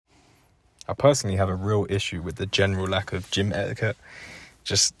I personally have a real issue with the general lack of gym etiquette,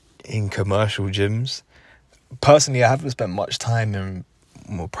 just in commercial gyms. Personally, I haven't spent much time in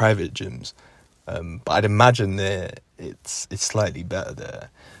more private gyms, but I'd imagine it's slightly better there.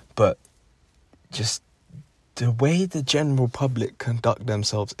 But just the way the general public conduct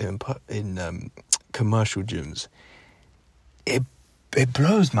themselves in commercial gyms, it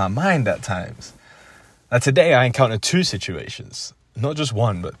blows my mind at times. Like today, I encountered two situations, not just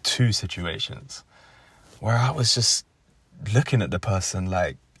one, but two situations, where I was just looking at the person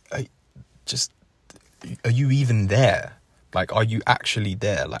like, are you even there? Like, are you actually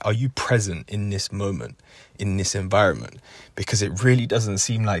there? Like, are you present in this moment, in this environment? Because it really doesn't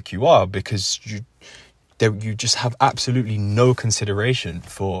seem like you are, because you just have absolutely no consideration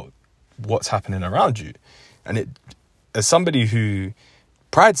for what's happening around you. And as somebody who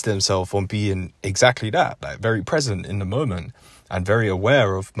prides themselves on being exactly that, like very present in the moment and very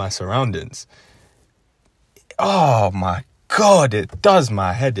aware of my surroundings, oh my God, it does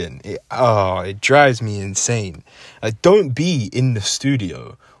my head in. It drives me insane. Like, don't be in the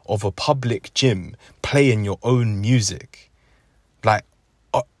studio of a public gym playing your own music. Like,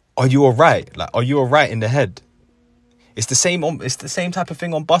 are you all right? Like, are you all right in the head? It's the same type of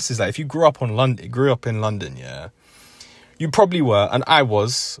thing on buses. Like, if you grew up in London, yeah, you probably were, and I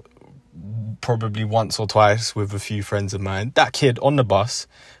was probably once or twice with a few friends of mine, that kid on the bus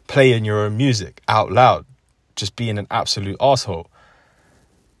playing your own music out loud, just being an absolute asshole.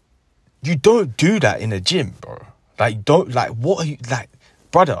 You don't do that in a gym, bro. What are you, like,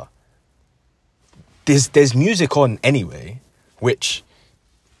 brother? There's music on anyway, which,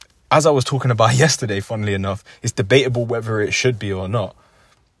 as I was talking about yesterday, funnily enough, it's debatable whether it should be or not.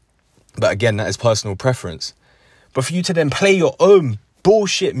 But again, that is personal preference. But for you to then play your own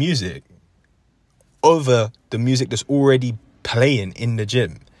bullshit music over the music that's already playing in the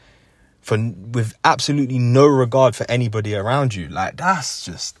gym, with absolutely no regard for anybody around you, like, that's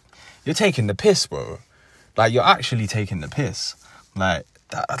just, you're taking the piss, bro. Like, you're actually taking the piss. Like,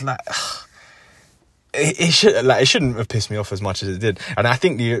 that, like, it shouldn't have pissed me off as much as it did. And I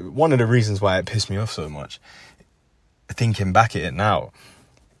think one of the reasons why it pissed me off so much, thinking back at it now,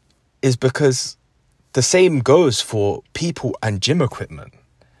 is because the same goes for people and gym equipment.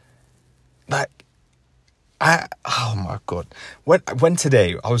 Like, oh my God. When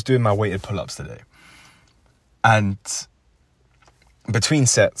today, I was doing my weighted pull-ups today. And between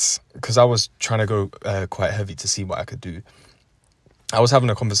sets, because I was trying to go quite heavy to see what I could do, I was having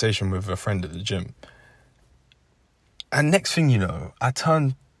a conversation with a friend at the gym. And next thing you know, I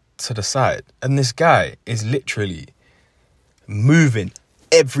turned to the side and this guy is literally moving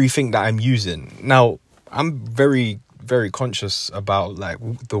everything that I'm using. Now, I'm very, very conscious about, like,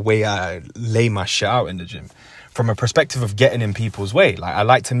 the way I lay my shit out in the gym from a perspective of getting in people's way. Like, I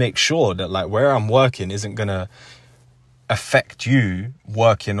like to make sure that, like, where I'm working isn't going to affect you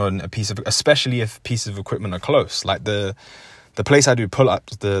working on especially if pieces of equipment are close. Like, the place I do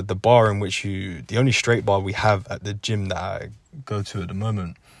pull-ups, the bar in which the only straight bar we have at the gym that I go to at the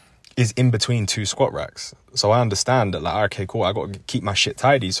moment is in between two squat racks. So I understand that, like, okay, cool, I got to keep my shit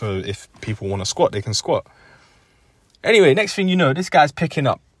tidy so if people want to squat, they can squat. Anyway, next thing you know, this guy's picking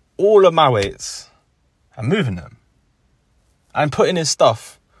up all of my weights and moving them. I'm putting his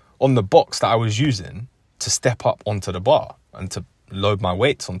stuff on the box that I was using to step up onto the bar and to load my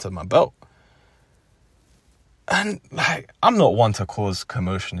weights onto my belt. And, like, I'm not one to cause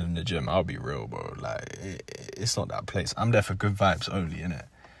commotion in the gym. I'll be real, bro. Like, it's not that place. I'm there for good vibes only, innit?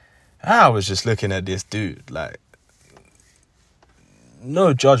 I was just looking at this dude, like,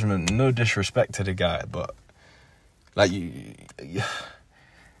 no judgment, no disrespect to the guy, but, like,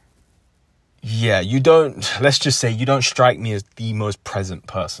 let's just say you don't strike me as the most present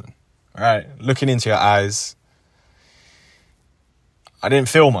person, right? Looking into your eyes, I didn't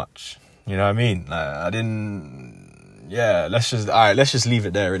feel much, you know what I mean? Like, let's just leave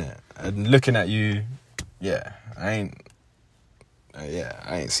it there, innit? And looking at you, I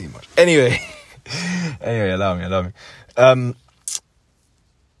ain't seen much. Anyway, allow me.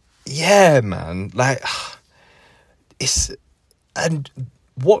 Yeah, man, like, and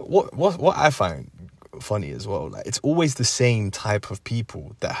what I find funny as well, like, it's always the same type of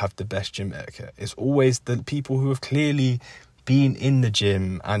people that have the best gym etiquette. It's always the people who have clearly been in the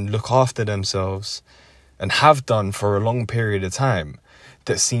gym and look after themselves and have done for a long period of time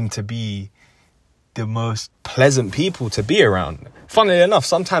that seem to be the most pleasant people to be around. Funnily enough,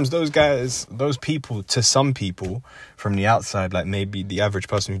 sometimes those people, to some people from the outside, like maybe the average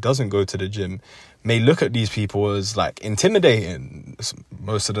person who doesn't go to the gym, may look at these people as, like, intimidating.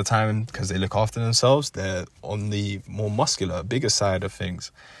 Most of the time, because they look after themselves, they're on the more muscular, bigger side of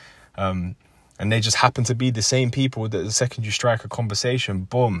things. And they just happen to be the same people that the second you strike a conversation,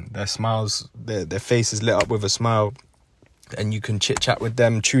 boom, their smiles, their face is lit up with a smile, and you can chit chat with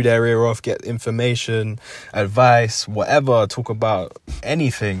them, chew their ear off, get information, advice, whatever, talk about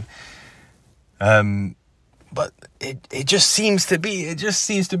anything. But it just seems to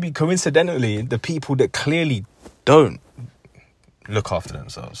be coincidentally the people that clearly don't look after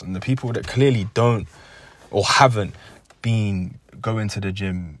themselves, and the people that clearly don't or haven't been going to the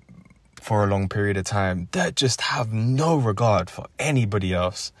gym for a long period of time, that just have no regard for anybody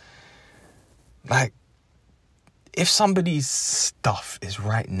else. Like, if somebody's stuff is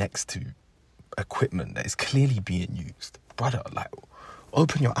right next to equipment that is clearly being used, brother, like,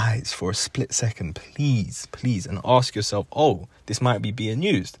 open your eyes for a split second, please, and ask yourself, oh, this might be being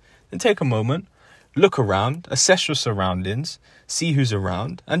used. Then take a moment, look around, assess your surroundings, see who's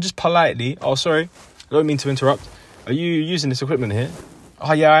around, and just politely, oh, sorry, I don't mean to interrupt. Are you using this equipment here?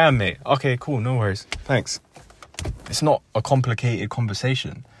 Oh, yeah, I am, mate. Okay, cool, no worries. Thanks. It's not a complicated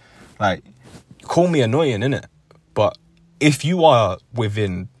conversation. Like, call me annoying, innit? But if you are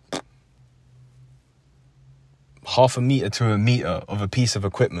within half a meter to a meter of a piece of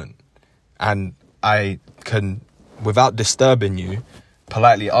equipment, and I can, without disturbing you,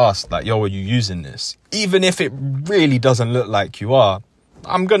 politely ask, like, yo, are you using this? Even if it really doesn't look like you are,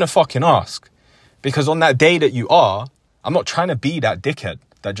 I'm gonna fucking ask. Because on that day that you are, I'm not trying to be that dickhead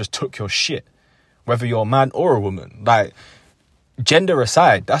that just took your shit, whether you're a man or a woman. Like, gender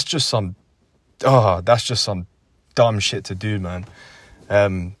aside, that's just some dumb shit to do, man.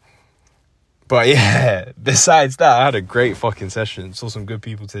 But yeah, besides that, I had a great fucking session. Saw some good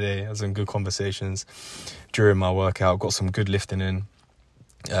people today. Had some good conversations during my workout. Got some good lifting in.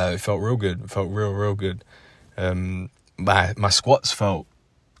 It felt real good. It felt real good. My squats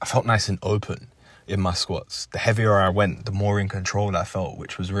I felt nice and open in my squats. The heavier I went, the more in control I felt,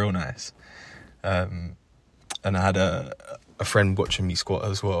 which was real nice. And I had a friend watching me squat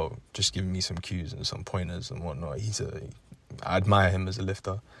as well, just giving me some cues and some pointers and whatnot. I admire him as a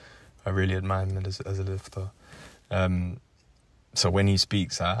lifter. I really admire him as a lifter. So when he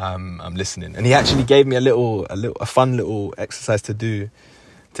speaks, I'm listening. And he actually gave me a fun little exercise to do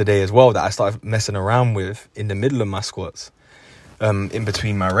today as well that I started messing around with in the middle of my squats, in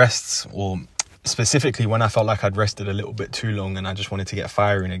between my rests, or specifically when I felt like I'd rested a little bit too long and I just wanted to get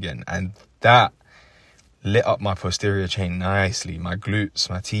firing again. And that lit up my posterior chain nicely. My glutes,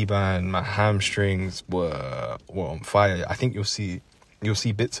 my T-band, my hamstrings were on fire. I think you'll see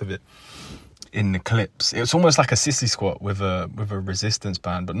bits of it in the clips. It's almost like a sissy squat with a resistance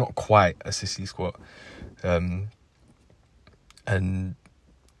band, but not quite a sissy squat. And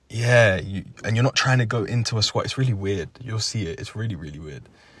yeah, you're not trying to go into a squat. It's really weird. You'll see it. It's really, really weird.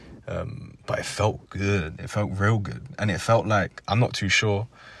 But it felt good. It felt real good. And it felt like, I'm not too sure,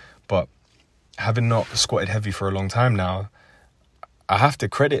 but having not squatted heavy for a long time now, I have to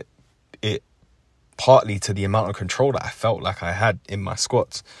credit it partly to the amount of control that I felt like I had in my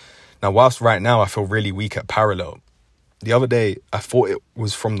squats. Now, whilst right now I feel really weak at parallel, the other day I thought it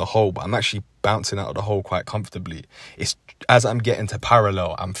was from the hole, but I'm actually bouncing out of the hole quite comfortably. It's as I'm getting to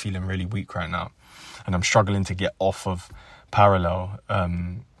parallel, I'm feeling really weak right now, and I'm struggling to get off of parallel.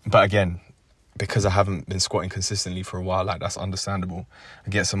 But again, because I haven't been squatting consistently for a while, like, that's understandable. I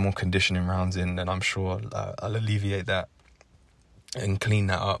get some more conditioning rounds in, and I'm sure I'll alleviate that and clean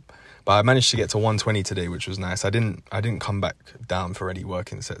that up. But I managed to get to 120 today, which was nice. I didn't come back down for any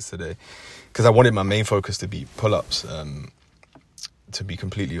working sets today because I wanted my main focus to be pull-ups, to be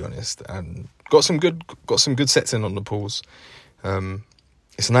completely honest, and got some good sets in on the pulls.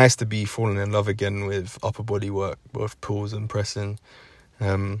 It's nice to be falling in love again with upper body work, both pulls and pressing.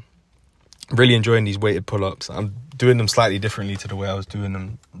 Really enjoying these weighted pull-ups. I'm doing them slightly differently to the way I was doing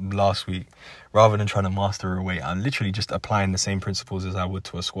them last week. Rather than trying to master a weight, I'm literally just applying the same principles as I would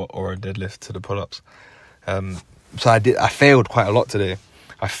to a squat or a deadlift to the pull-ups. So I failed quite a lot today.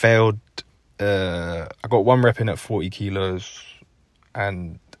 I got one rep in at 40 kilos,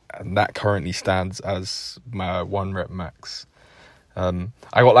 and that currently stands as my 1 rep max. I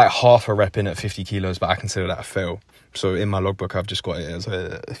got like half a rep in at 50 kilos, but I consider that a fail. So in my logbook, I've just got it as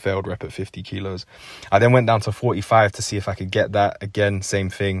a failed rep at 50 kilos. I then went down to 45 to see if I could get that. Again, same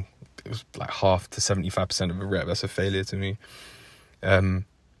thing. It was like half to 75% of a rep. That's a failure to me. And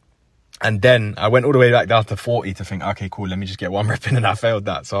then I went all the way back down to 40 to think, okay, cool, let me just get 1 rep in, and I failed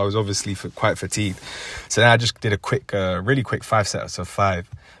that. So I was obviously quite fatigued. So then I just did a really quick 5 sets of 5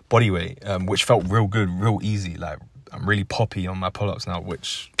 body weight, which felt real good, real easy. Like, I'm really poppy on my pull-ups now,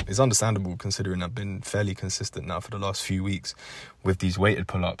 which is understandable considering I've been fairly consistent now for the last few weeks with these weighted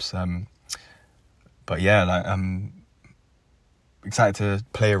pull-ups. But yeah, like, excited to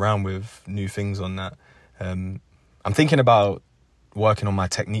play around with new things on that. I'm thinking about working on my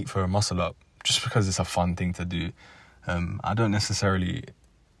technique for a muscle up, just because it's a fun thing to do. I don't necessarily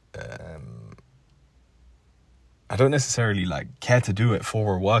like care to do it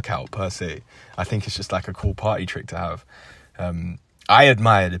for a workout per se. I think it's just like a cool party trick to have. I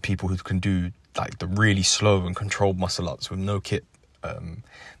admire the people who can do like the really slow and controlled muscle ups with no kit.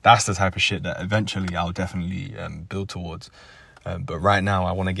 That's the type of shit that eventually I'll definitely build towards. But right now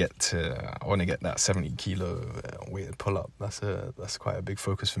I want to get that 70 kilo weighted pull up. That's quite a big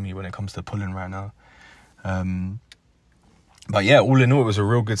focus for me when it comes to pulling right now. But yeah, all in all, it was a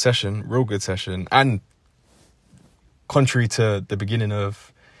real good session. And contrary to the beginning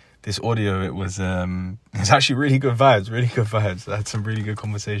of this audio, it was actually really good vibes. I had some really good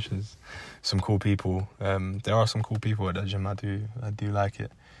conversations, some cool people. There are some cool people at the gym. I do like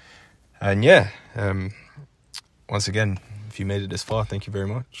it. And yeah, once again, if you made it this far, thank you very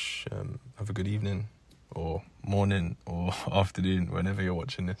much. Have a good evening or morning or afternoon, whenever you're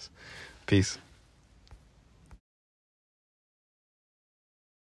watching this. Peace.